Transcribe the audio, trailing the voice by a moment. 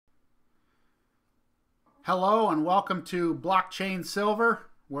Hello and welcome to Blockchain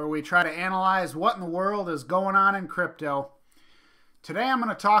Silver, where we try to analyze what in the world is going on in crypto. Today I'm going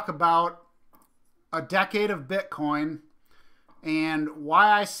to talk about a decade of Bitcoin and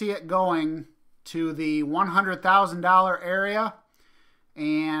why I see it going to the $100,000 area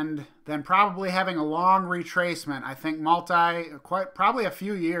and then probably having a long retracement. I think probably a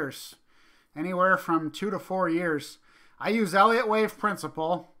few years, anywhere from 2 to 4 years. I use Elliott wave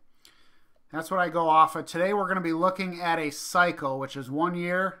principle. That's what I go off of. Today we're going to be looking at a cycle, which is 1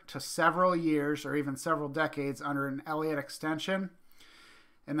 year to several years or even several decades under an Elliott extension.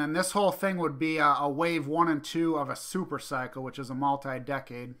 And then this whole thing would be a wave 1 and 2 of a super cycle, which is a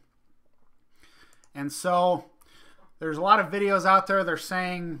multi-decade. And so there's a lot of videos out there. They're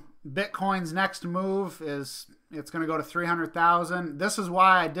saying Bitcoin's next move is it's going to go to 300,000. This is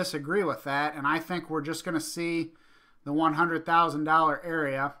why I disagree with that. And I think we're just going to see the $100,000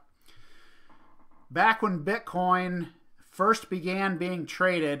 area. Back when Bitcoin first began being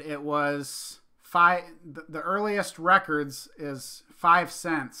traded, it was the earliest records is 5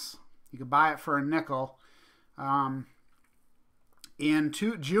 cents. You could buy it for a nickel. In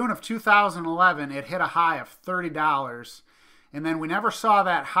June of 2011, it hit a high of $30, and then we never saw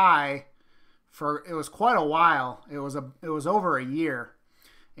that high for it was quite a while. It was over a year,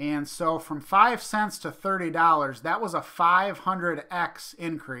 and so from 5 cents to $30, that was a 500x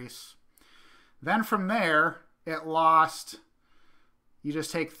increase. Then from there, it lost, you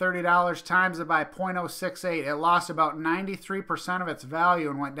just take $30 times it by 0.068. It lost about 93% of its value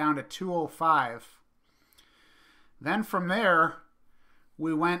and went down to $205. Then from there,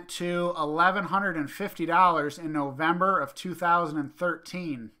 we went to $1,150 in November of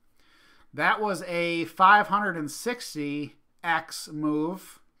 2013. That was a 560x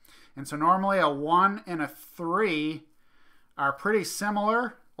move. And so normally a 1 and a 3 are pretty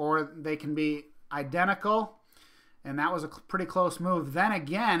similar, or they can be identical, and that was a pretty close move. Then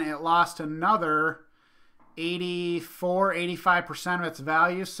again, it lost another 85% of its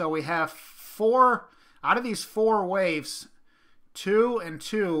value. So we have four out of these 4 waves, 2 and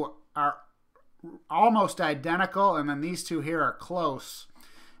 2 are almost identical, and then these 2 here are close.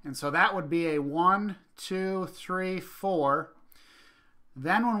 And so that would be a 1, 2, 3, 4.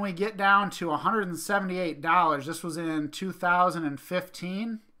 Then when we get down to $178, this was in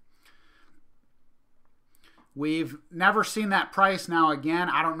 2015. We've never seen that price now again.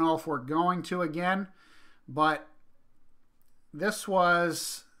 I don't know if we're going to again, but this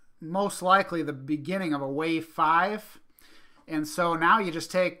was most likely the beginning of a wave 5. And so now you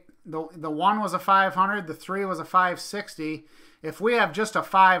just take the 1 was a 500, the 3 was a 560. If we have just a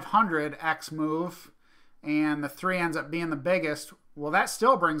 500x move and the 3 ends up being the biggest, well, that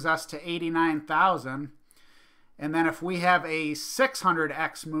still brings us to 89,000. And then if we have a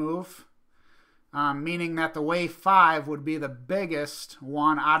 600x move, meaning that the wave 5 would be the biggest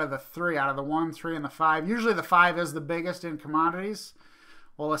one out of the 3, out of the 1, 3, and the 5. Usually the 5 is the biggest in commodities.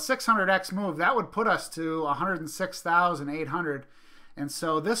 Well, a 600x move, that would put us to 106,800. And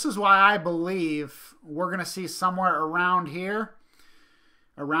so this is why I believe we're going to see somewhere around here,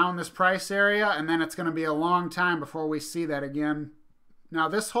 around this price area, and then it's going to be a long time before we see that again. Now,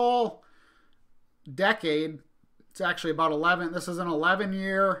 this whole decade, it's actually about 11. This is an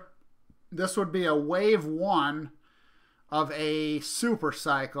 11-year. This would be a wave 1 of a super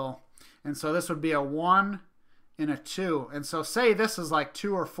cycle. And so this would be a 1 and a 2. And so say this is like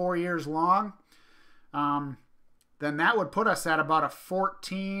 2 or 4 years long, then that would put us at about a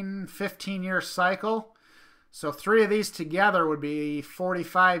 14, 15-year cycle. So 3 of these together would be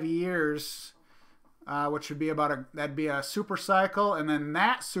 45 years, which would be that'd be a super cycle. And then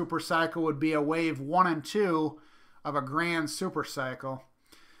that super cycle would be a wave 1 and 2 of a grand super cycle.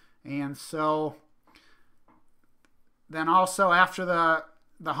 And so then also after the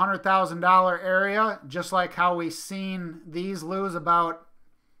 $100,000 area, just like how we seen these lose about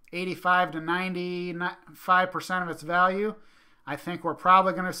 85 to 95% of its value, I think we're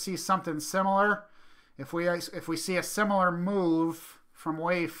probably going to see something similar. If we see a similar move from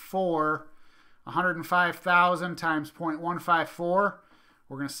wave 4, 105,000 times 0.154,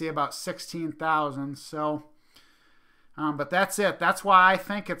 we're going to see about 16,000. So but that's it. That's why I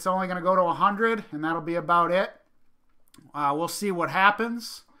think it's only going to go to 100, and that'll be about it. We'll see what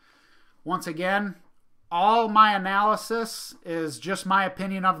happens. Once again, all my analysis is just my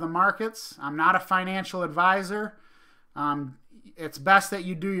opinion of the markets. I'm not a financial advisor. It's best that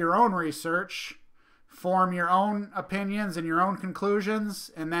you do your own research, form your own opinions and your own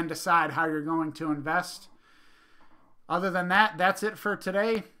conclusions, and then decide how you're going to invest. Other than that, that's it for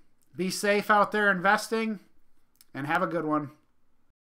today. Be safe out there investing. And have a good one.